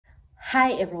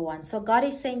Hi everyone. So God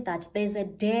is saying that there's a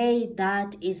day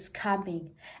that is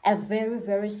coming, a very,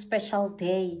 very special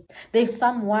day. There's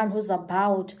someone who's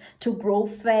about to grow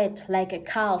fat like a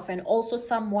calf, and also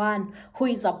someone who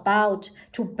is about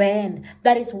to burn.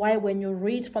 That is why when you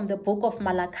read from the book of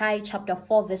Malachi chapter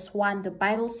 4 verse 1, the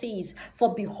Bible says,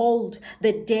 "For behold,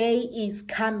 the day is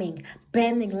coming,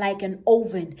 burning like an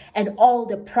oven, and all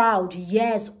the proud,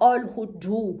 yes, all who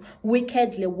do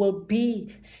wickedly will be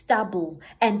stubble,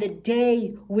 and the day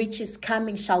which is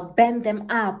coming shall burn them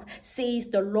up, says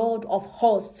the Lord of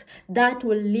hosts, that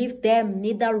will leave them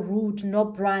neither root nor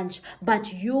branch.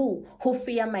 But you who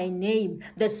fear my name,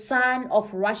 the Son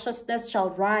of righteousness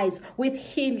shall rise with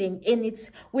healing in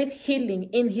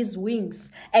his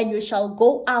wings, and you shall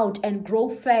go out and grow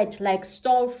fat like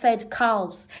stall-fed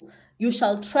calves. You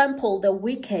shall trample the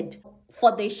wicked,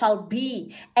 for they shall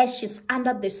be ashes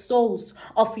under the soles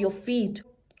of your feet.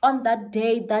 On that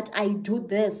day that I do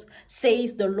this,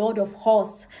 says the Lord of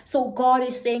hosts." So God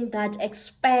is saying that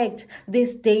expect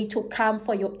this day to come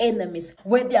for your enemies,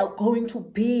 where they are going to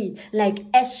be like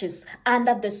ashes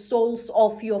under the soles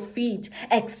of your feet.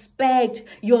 Expect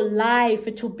your life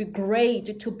to be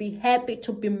great, to be happy,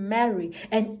 to be merry,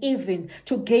 and even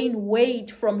to gain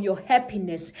weight from your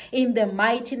happiness in the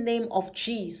mighty name of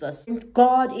Jesus.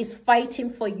 God is fighting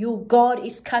for you. God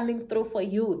is coming through for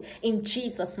you in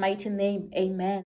Jesus' mighty name. Amen.